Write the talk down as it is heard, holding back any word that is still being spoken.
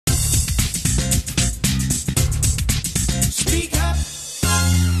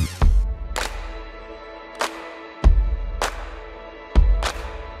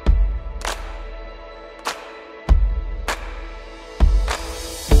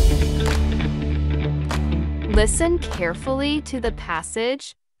Listen carefully to the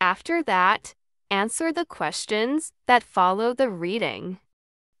passage. After that, answer the questions that follow the reading.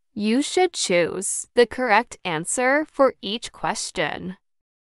 You should choose the correct answer for each question.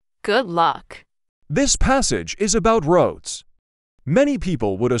 Good luck. This passage is about roads. Many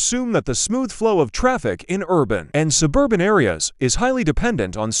people would assume that the smooth flow of traffic in urban and suburban areas is highly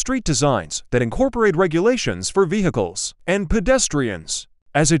dependent on street designs that incorporate regulations for vehicles and pedestrians.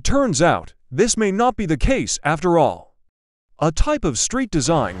 As it turns out, this may not be the case after all. A type of street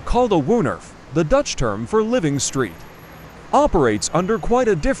design called a woonerf, the Dutch term for living street, operates under quite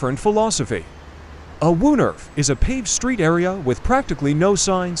a different philosophy. A woonerf is a paved street area with practically no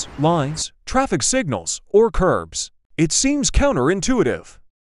signs, lines, traffic signals, or curbs. It seems counterintuitive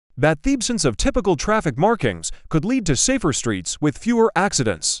that the absence of typical traffic markings could lead to safer streets with fewer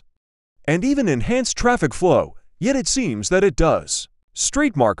accidents and even enhanced traffic flow, yet it seems that it does.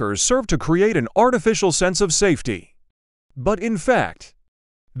 Street markers serve to create an artificial sense of safety. But in fact,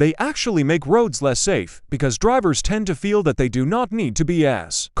 they actually make roads less safe because drivers tend to feel that they do not need to be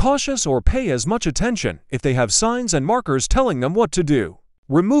as cautious or pay as much attention if they have signs and markers telling them what to do.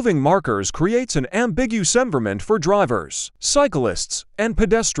 Removing markers creates an ambiguous environment for drivers, cyclists, and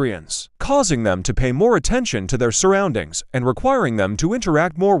pedestrians, causing them to pay more attention to their surroundings and requiring them to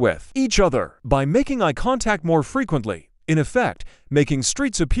interact more with each other by making eye contact more frequently, in effect, making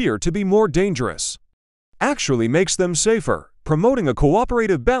streets appear to be more dangerous. Actually makes them safer, promoting a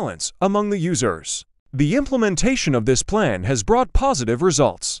cooperative balance among the users. The implementation of this plan has brought positive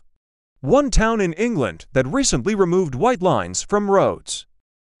results. One town in England that recently removed white lines from roads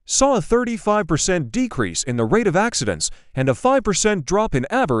saw a 35% decrease in the rate of accidents and a 5% drop in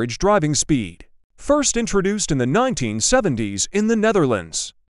average driving speed. First introduced in the 1970s in the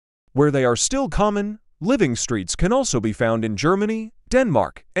Netherlands, where they are still common, living streets can also be found in Germany,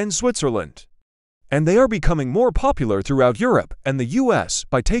 Denmark, and Switzerland. And they are becoming more popular throughout Europe and the US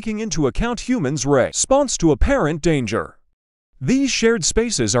by taking into account humans' response to apparent danger. These shared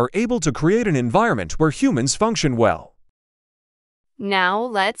spaces are able to create an environment where humans function well. Now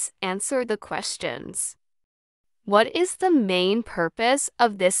let's answer the questions. What is the main purpose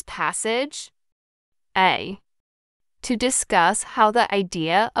of this passage? A. To discuss how the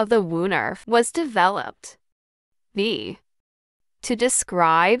idea of the woonerf was developed. B. To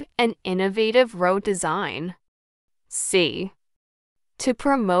describe an innovative road design. C. To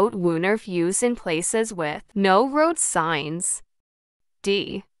promote woonerf use in places with no road signs.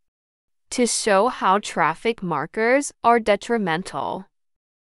 D. To show how traffic markers are detrimental.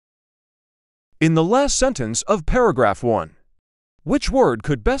 In the last sentence of paragraph 1, which word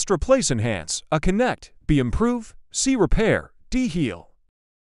could best replace enhance? A. Connect, B. Improve, C. Repair, D. Heal.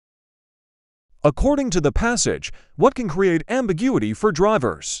 According to the passage, what can create ambiguity for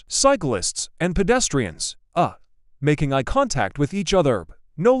drivers, cyclists, and pedestrians? A. Making eye contact with each other,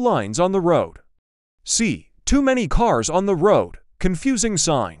 no lines on the road. C. Too many cars on the road, confusing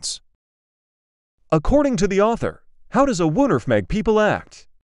signs. According to the author, how does a woonerf make people act?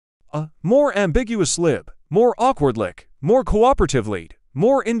 A. More ambiguous lib, more awkwardly, more cooperatively,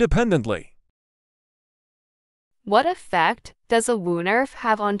 more independently. What effect does a woonerf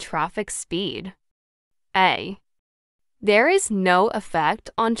have on traffic speed? A. There is no effect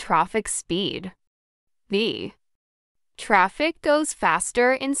on traffic speed. B. Traffic goes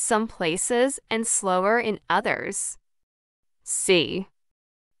faster in some places and slower in others. C.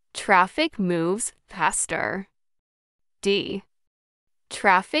 Traffic moves faster. D.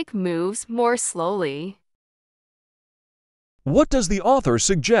 Traffic moves more slowly. What does the author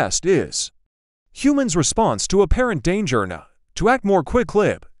suggest is humans' response to apparent danger? A. To act more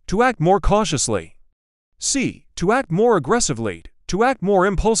quickly, to act more cautiously. C. To act more aggressively, to act more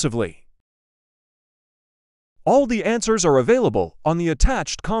impulsively. All the answers are available on the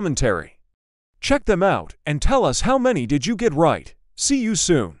attached commentary. Check them out and tell us how many did you get right. See you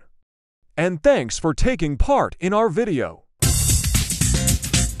soon. And thanks for taking part in our video.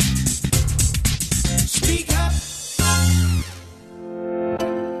 Speak